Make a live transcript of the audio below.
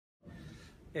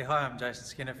Yeah, hi, I'm Jason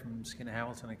Skinner from Skinner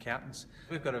Hamilton Accountants.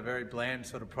 We've got a very bland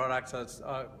sort of product.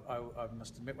 So I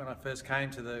must admit, when I first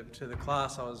came to the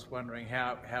class, I was wondering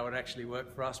how it actually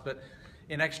worked for us. But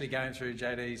in actually going through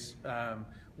JD's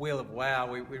Wheel of Wow,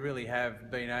 we really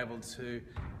have been able to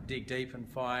dig deep and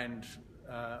find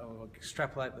or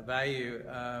extrapolate the value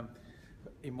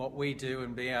in what we do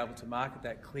and being able to market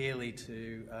that clearly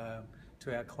to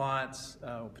our clients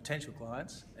or potential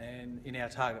clients and in our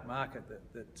target market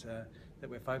that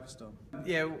we're focused on.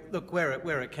 Yeah, look,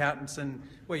 we're accountants and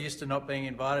we're used to not being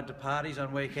invited to parties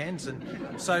on weekends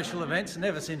and social events, and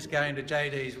ever since going to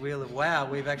JD's Wheel of Wow,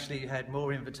 we've actually had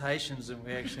more invitations than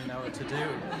we actually know what to do.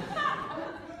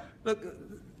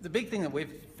 Look, the big thing that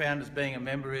we've found as being a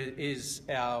member is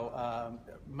our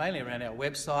mainly around our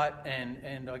website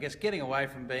and I guess getting away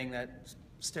from being that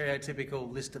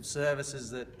stereotypical list of services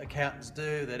that accountants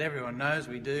do, that everyone knows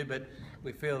we do, but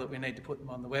we feel that we need to put them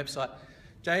on the website.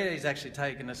 JD's actually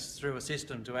taken us through a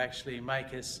system to actually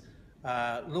make us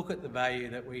look at the value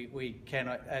that we can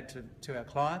add to our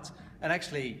clients and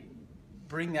actually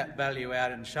bring that value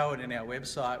out and show it in our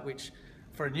website, which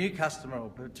for a new customer or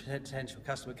potential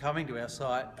customer coming to our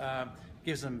site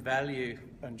gives them value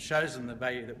and shows them the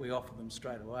value that we offer them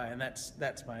straight away, and that's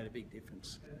made a big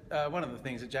difference. One of the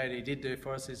things that JD did do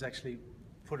for us is actually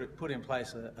put in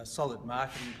place a solid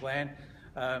marketing plan,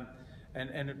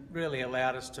 and it really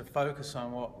allowed us to focus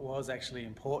on what was actually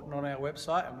important on our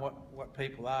website and what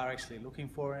people are actually looking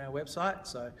for in our website.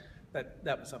 So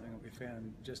that was something that we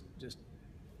found just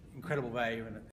incredible value in it.